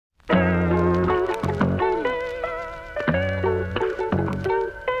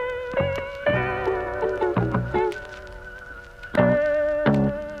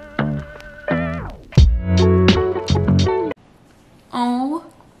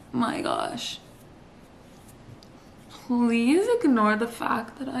my gosh. Please ignore the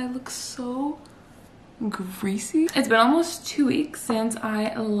fact that I look so greasy. It's been almost 2 weeks since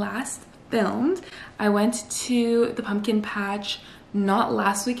I last filmed. I went to the pumpkin patch not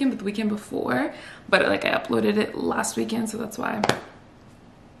last weekend but the weekend before, but like I uploaded it last weekend, so that's why.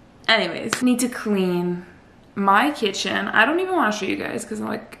 Anyways, need to clean my kitchen. I don't even want to show you guys because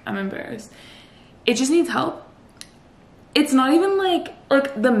I'm embarrassed. It just needs help. It's not even like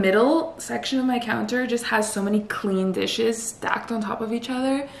the middle section of my counter just has so many clean dishes stacked on top of each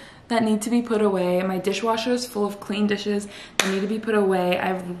other that need to be put away. My dishwasher is full of clean dishes that need to be put away. I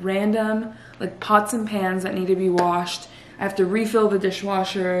have random like pots and pans that need to be washed. I have to refill the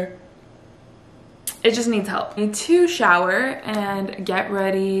dishwasher. It just needs help. I need to shower and get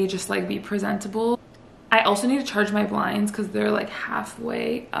ready, just like be presentable. I also need to charge my blinds because they're like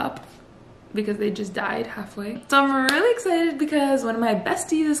halfway up because they just died halfway. So I'm really excited because one of my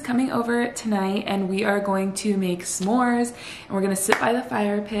besties is coming over tonight and we are going to make s'mores and we're gonna sit by the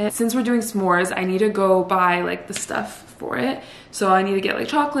fire pit. Since we're doing s'mores, I need to go buy like the stuff for it. So I need to get like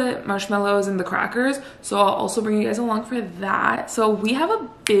chocolate, marshmallows, and the crackers. So I'll also bring you guys along for that. So we have a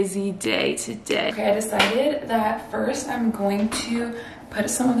busy day today. Okay, I decided that first I'm going to put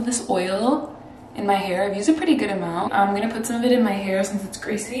some of this oil in my hair. I've used a pretty good amount. I'm gonna put some of it in my hair since it's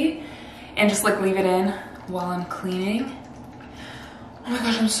greasy and just like leave it in while I'm cleaning. Oh my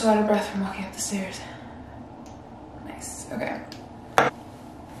gosh, I'm so out of breath from walking up the stairs. Nice, okay. I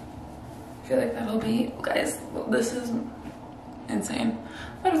feel like that'll be, guys, this is insane.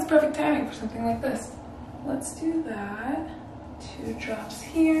 But it's perfect timing for something like this. Let's do that. 2 drops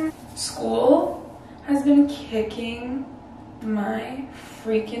here. School has been kicking my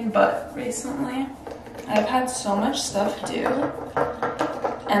freaking butt recently. I've had so much stuff due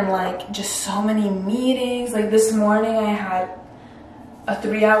and like just so many meetings. Like this morning I had a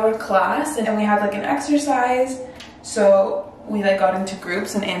 3-hour class and we had like an exercise, so we like got into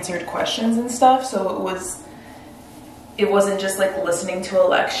groups and answered questions and stuff. So it wasn't just like listening to a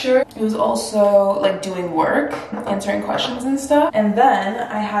lecture, it was also like doing work, answering questions and stuff. And then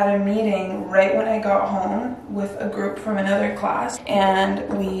I had a meeting right when I got home with a group from another class and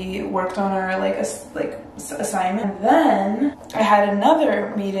we worked on our assignment. And then I had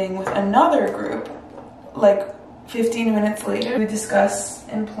another meeting with another group like 15 minutes later. We discuss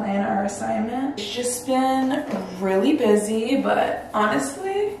and plan our assignment. It's just been really busy, but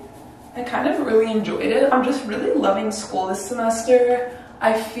honestly I kind of really enjoyed it. I'm just really loving school this semester.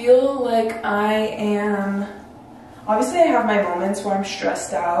 I feel like I am, obviously I have my moments where I'm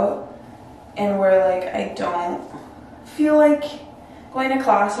stressed out and where like I don't feel like going to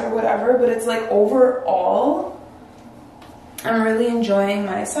class or whatever, but it's like overall, I'm really enjoying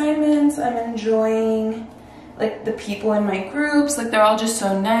my assignments. I'm enjoying like the people in my groups, like they're all just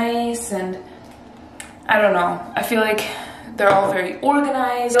so nice, and I don't know, I feel like they're all very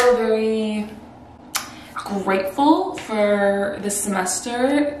organized, all very grateful for this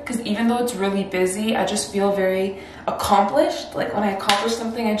semester, because even though it's really busy, I just feel very accomplished. Like when I accomplish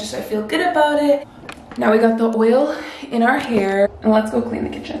something, I feel good about it. Now we got the oil in our hair and let's go clean the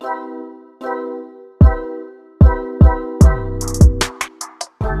kitchen.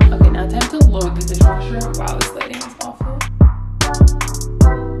 Okay, now time to load the dishwasher. Wow, this lighting is awful.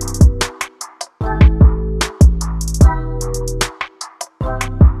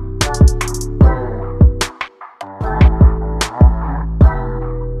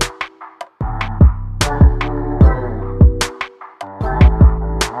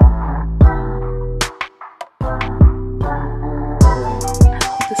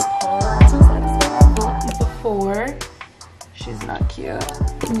 She's not cute.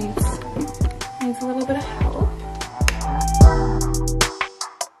 Needs a little bit of help.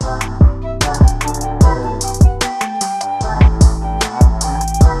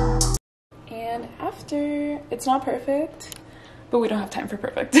 And after, it's not perfect, but we don't have time for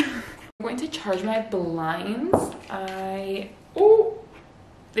perfect. I'm going to charge my blinds.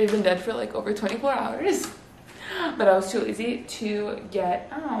 They've been dead for like over 24 hours. But I was too lazy to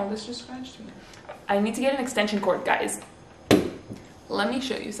get, oh, this just scratched me. I need to get an extension cord, guys. Let me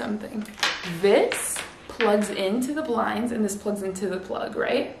show you something. This plugs into the blinds and this plugs into the plug,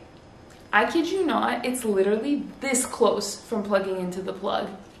 right? I kid you not, it's literally this close from plugging into the plug,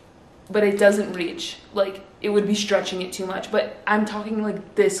 but it doesn't reach. Like, it would be stretching it too much, but I'm talking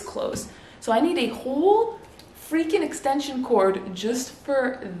like this close. So I need a whole freaking extension cord just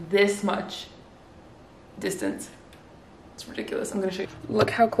for this much distance. It's ridiculous. I'm gonna show you.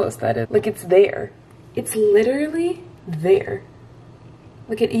 Look how close that is. Like, it's there. It's literally there.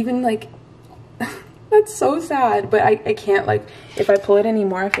 Look at even like, That's so sad, but I can't, like, if I pull it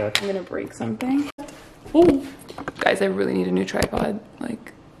anymore, I feel like I'm gonna break something. Oh, guys, I really need a new tripod.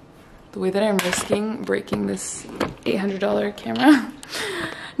 Like, the way that I'm risking breaking this $800 camera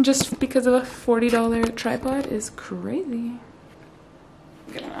just because of a $40 tripod is crazy.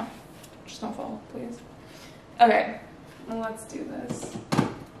 Good enough. Just don't fall, please. Okay, let's do this.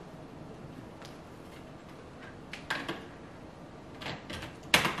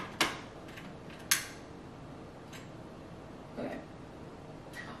 Okay.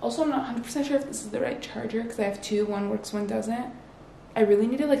 Also, I'm not 100% sure if this is the right charger because I have two. One works, one doesn't. I really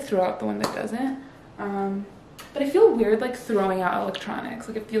need to like throw out the one that doesn't. But I feel weird like throwing out electronics.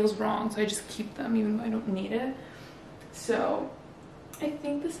 Like it feels wrong, so I just keep them even though I don't need it. So I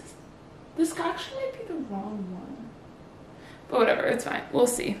think this actually might be the wrong one. But whatever, it's fine. We'll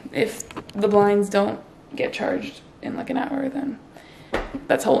see. If the blinds don't get charged in like an hour, then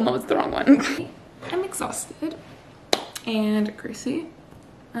that's how we'll know it's the wrong one. I'm exhausted and greasy,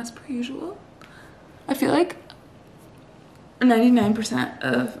 as per usual. I feel like 99%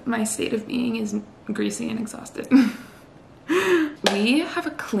 of my state of being is greasy and exhausted. We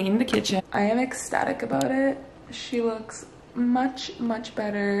have cleaned the kitchen. I am ecstatic about it. She looks much, much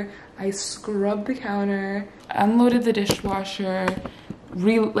better. I scrubbed the counter, unloaded the dishwasher,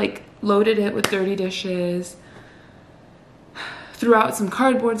 loaded it with dirty dishes, threw out some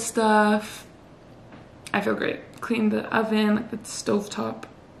cardboard stuff. I feel great. Cleaned the oven, like the stovetop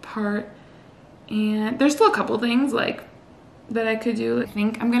part. And there's still a couple things like that I could do. I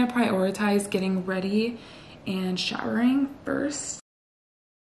think I'm gonna prioritize getting ready and showering first.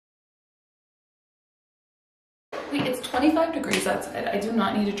 Wait, it's 25 degrees outside. I do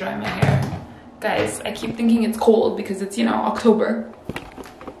not need to dry my hair. Guys, I keep thinking it's cold because it's, you know, October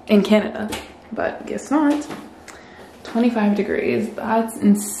in Canada, but guess not. 25 degrees, that's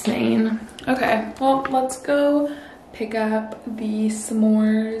insane. Okay, well, let's go pick up the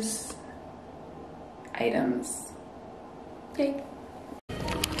s'mores items. Yay.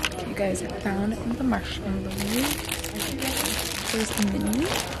 You guys, I found the marshmallows. There's the mini,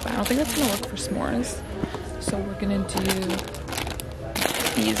 but I don't think that's gonna work for s'mores. So we're gonna do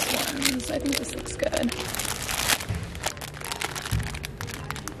these ones. I think this looks good.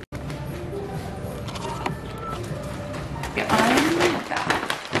 Yeah, I'm back.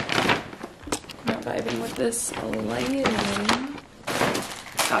 Not vibing with this lighting.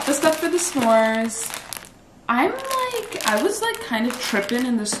 Got the stuff for the s'mores. I was like kind of tripping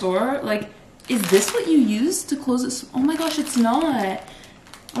in the store. Like, is this what you use to close it? Oh my gosh, it's not.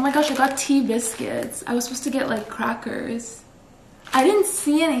 Oh my gosh, I got tea biscuits. I was supposed to get like crackers. I didn't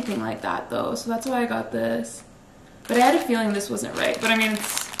see anything like that though, so that's why I got this. But I had a feeling this wasn't right. But I mean,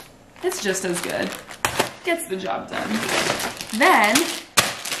 it's just as good. Gets the job done. Then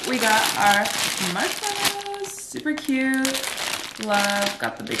we got our marshmallows. Super cute. Love.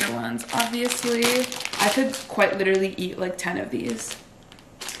 Got the bigger ones, obviously. I could quite literally eat like 10 of these.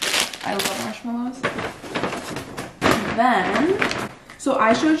 I love marshmallows. Then, so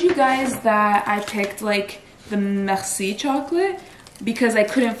I showed you guys that I picked like the Merci chocolate because I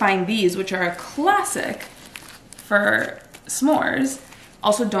couldn't find these, which are a classic for s'mores.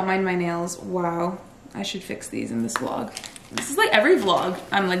 Also, don't mind my nails. Wow, I should fix these in this vlog. This is like every vlog.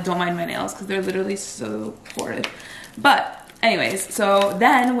 I'm like, don't mind my nails because they're literally so horrid. But anyways, so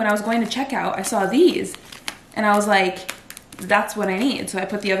then when I was going to check out, I saw these and I was like, that's what I need. So I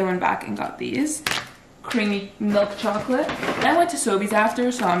put the other one back and got these. Creamy milk chocolate. Then I went to Sobeys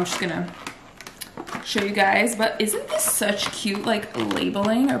after, so I'm just gonna show you guys. But isn't this such cute like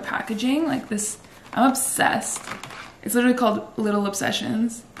labeling or packaging? Like this, I'm obsessed. It's literally called Little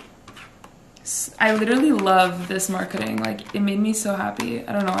Obsessions. I literally love this marketing. Like, it made me so happy.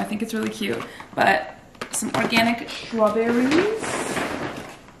 I don't know, I think it's really cute. But some organic strawberries.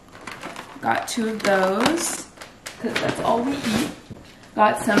 Got 2 of those because that's all we eat.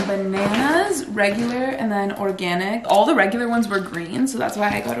 Got some bananas, regular and then organic. All the regular ones were green, so that's why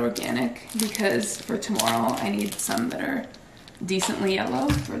I got organic, because for tomorrow I need some that are decently yellow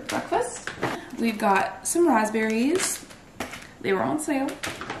for breakfast. We've got some raspberries. They were on sale.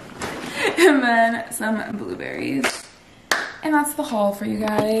 And then some blueberries. And that's the haul for you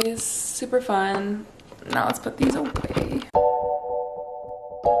guys. Super fun. Now let's put these away.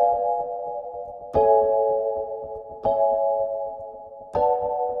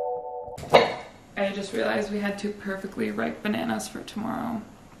 I just realized we had 2 perfectly ripe bananas for tomorrow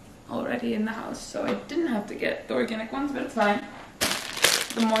already in the house, so I didn't have to get the organic ones, but it's fine.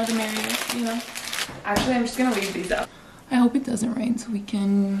 The more the merrier, you know. Actually, I'm just gonna leave these up. I hope it doesn't rain so we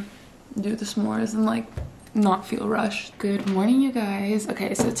can do the s'mores and like not feel rushed. Good morning, you guys.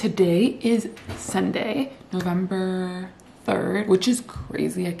 Okay, so today is Sunday, November 3rd, which is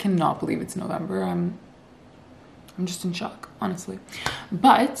crazy. I cannot believe it's November. I'm just in shock, honestly.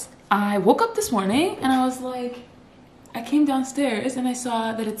 But I woke up this morning and I was like, I came downstairs and I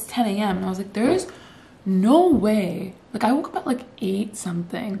saw that it's 10 a.m. and I was like, there's no way. Like, I woke up at like 8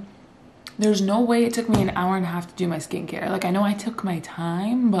 something. There's no way it took me an hour and a half to do my skincare. Like, I know I took my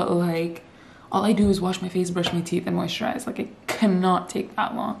time, but like, all I do is wash my face, brush my teeth, and moisturize. Like, it cannot take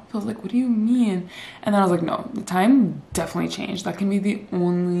that long. So I was like, what do you mean? And then I was like, no, the time definitely changed. That can be the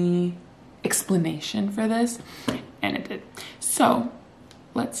only explanation for this. And it did. So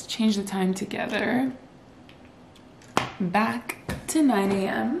let's change the time together. Back to 9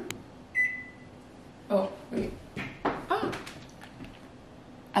 a.m. Oh, wait. Ah.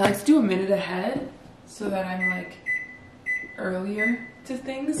 I like to do a minute ahead so that I'm like earlier to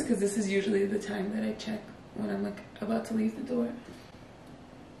things, because this is usually the time that I check when I'm like about to leave the door.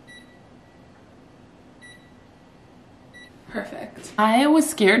 Perfect. I was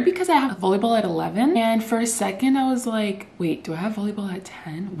scared because I have volleyball at 11, and for a second I was like, wait, do I have volleyball at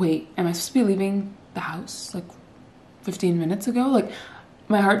 10? Wait, am I supposed to be leaving the house like 15 minutes ago? Like,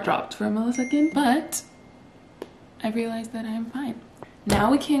 my heart dropped for a millisecond, but I realized that I am fine.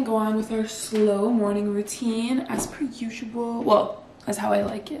 Now we can go on with our slow morning routine as per usual. Well, that's how I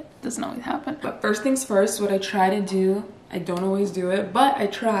like it. Doesn't always happen. But first things first, what I try to do, I don't always do it, but I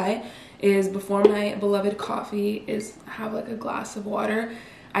try, is before my beloved coffee is have like a glass of water.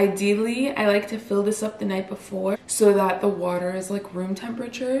 Ideally, I like to fill this up the night before so that the water is like room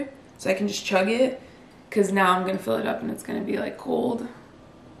temperature, so I can just chug it, because now I'm gonna fill it up and it's gonna be like cold.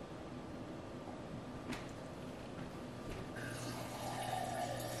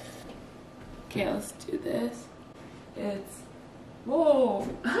 Okay, let's do this. It's, whoa,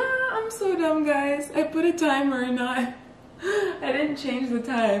 I'm so dumb, guys. I put a timer and I didn't change the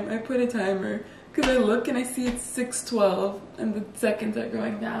time. I put a timer because I look and I see it's 6:12 and the seconds are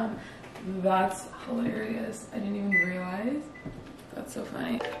going down. That's hilarious. I didn't even realize. That's so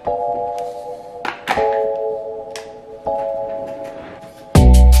funny.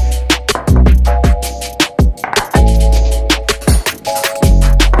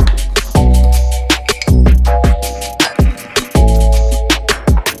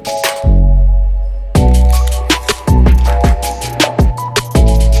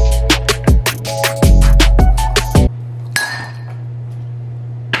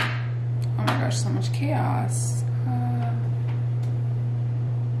 So much chaos.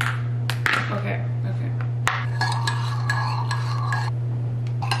 Okay.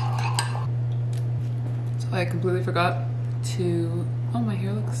 So I completely forgot to, oh, my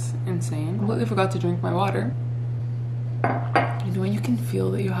hair looks insane. Completely forgot to drink my water. You know, you can feel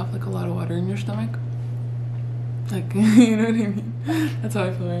that you have like a lot of water in your stomach. Like, you know what I mean? That's how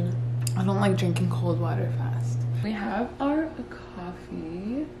I feel right now. I don't like drinking cold water fast. We have our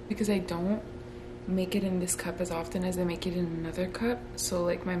coffee because I don't make it in this cup as often as I make it in another cup, so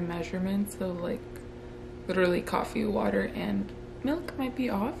like my measurements of like literally coffee, water, and milk might be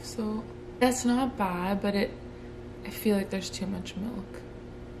off, so that's not bad, but I feel like there's too much milk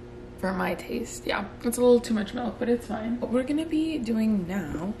for my taste. Yeah, it's a little too much milk, but it's fine. What we're gonna be doing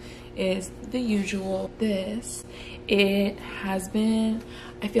now is the usual. It has been,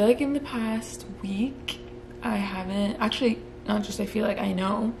 I feel like in the past week I haven't actually, not just I feel like, I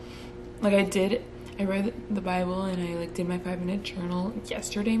know, like I read the Bible and I like did my 5-minute journal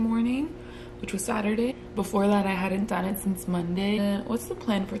yesterday morning, which was Saturday. Before that, I hadn't done it since Monday. And what's the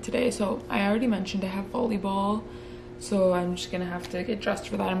plan for today? So I already mentioned I have volleyball, so I'm just gonna have to get dressed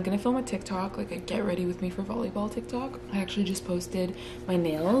for that. I'm gonna film a TikTok, like a get ready with me for volleyball TikTok. I actually just posted my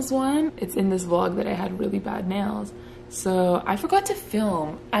nails one. It's in this vlog that I had really bad nails. So I forgot to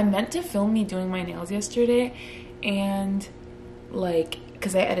film. I meant to film me doing my nails yesterday, and like,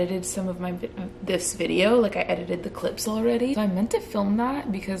 because I edited some of this video, like I edited the clips already. So I meant to film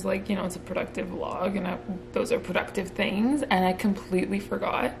that because, like, you know, it's a productive vlog and those are productive things, and I completely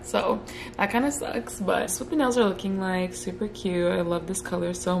forgot. So that kind of sucks, but that's what the nails are looking like. Super cute. I love this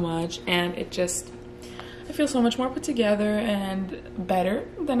color so much, and it just, I feel so much more put together and better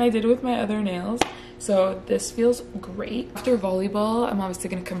than I did with my other nails. So this feels great. After volleyball, I'm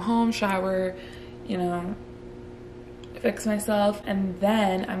obviously gonna come home, shower, you know, fix myself, and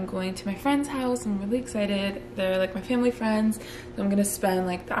then I'm going to my friend's house. I'm really excited. They're like my family friends, so I'm gonna spend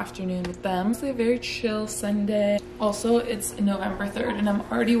like the afternoon with them. It's like a very chill Sunday. Also, it's November 3rd and I'm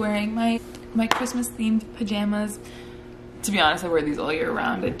already wearing my Christmas themed pajamas. To be honest, I wear these all year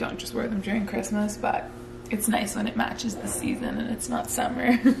round. I don't just wear them during Christmas, but it's nice when it matches the season and it's not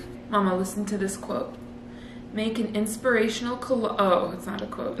summer. Mama, listen to this quote. Make an inspirational collage. Oh, it's not a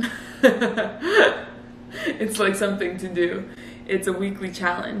quote. It's like something to do. It's a weekly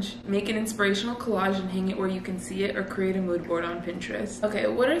challenge. Make an inspirational collage and hang it where you can see it, or create a mood board on Pinterest. Okay,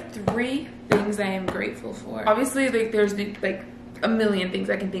 what are 3 things I am grateful for? Obviously, like there's like a million things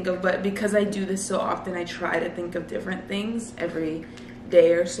I can think of, but because I do this so often, I try to think of different things every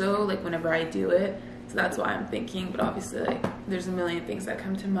day or so, like whenever I do it. So that's why I'm thinking, but obviously like there's a million things that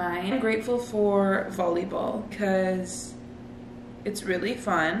come to mind. I'm grateful for volleyball because it's really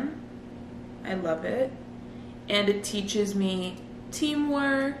fun. I love it. And it teaches me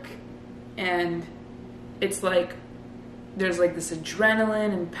teamwork, and it's like there's like this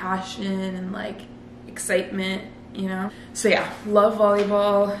adrenaline and passion and like excitement, you know? So yeah, love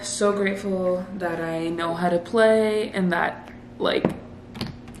volleyball. So grateful that I know how to play and that like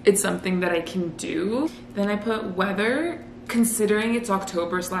it's something that I can do. Then I put weather. Considering it's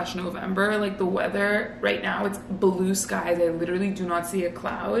October/November, like the weather right now, it's blue skies. I literally do not see a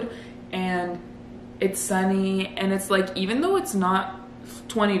cloud, and it's sunny, and it's like, even though it's not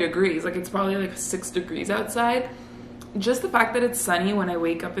 20 degrees, like it's probably like 6 degrees outside, just the fact that it's sunny when I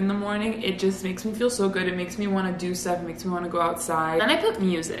wake up in the morning, it just makes me feel so good. It makes me want to do stuff. It makes me want to go outside. And I put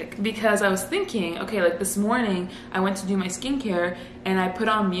music because I was thinking, okay, like this morning I went to do my skincare and I put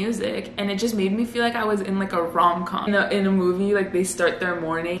on music, and it just made me feel like I was in like a rom-com. In a movie, like they start their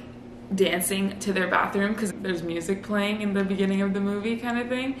morning dancing to their bathroom because there's music playing in the beginning of the movie kind of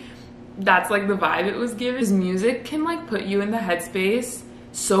thing. That's like the vibe it was given. Because music can like put you in the headspace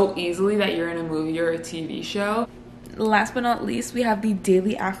so easily that you're in a movie or a TV show. Last but not least, we have the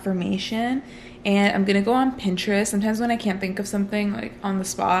daily affirmation, and I'm gonna go on Pinterest. Sometimes when I can't think of something like on the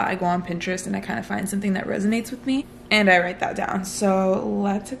spot, I go on Pinterest and I kind of find something that resonates with me and I write that down. So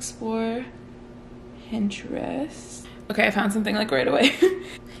let's explore Pinterest. Okay, I found something like right away.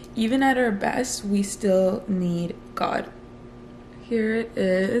 Even at our best, we still need God. Here it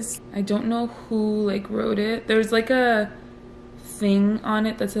is. I don't know who like wrote it. There's like a thing on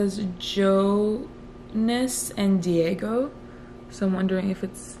it that says Jonas and Diego, so I'm wondering if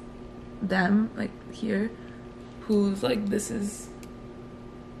it's them, like here, who's like this is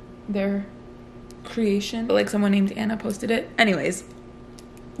their creation. But like someone named Anna posted it. Anyways,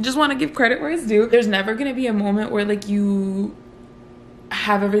 just want to give credit where it's due. There's never gonna be a moment where like you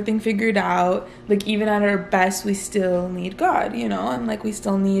have everything figured out. Like even at our best, we still need God, you know, and like we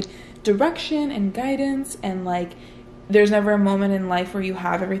still need direction and guidance, and like there's never a moment in life where you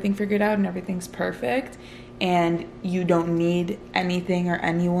have everything figured out and everything's perfect and you don't need anything or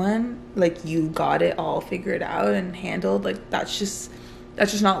anyone. Like you got it all figured out and handled. Like that's just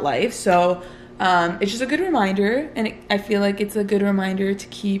not life. So it's just a good reminder, and I feel like it's a good reminder to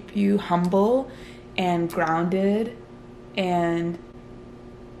keep you humble and grounded. And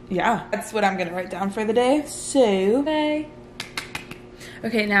yeah, that's what I'm gonna write down for the day. So bye.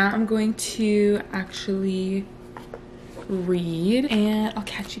 Okay, now I'm going to actually read, and I'll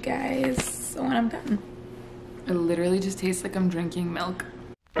catch you guys when I'm done. It literally just tastes like I'm drinking milk.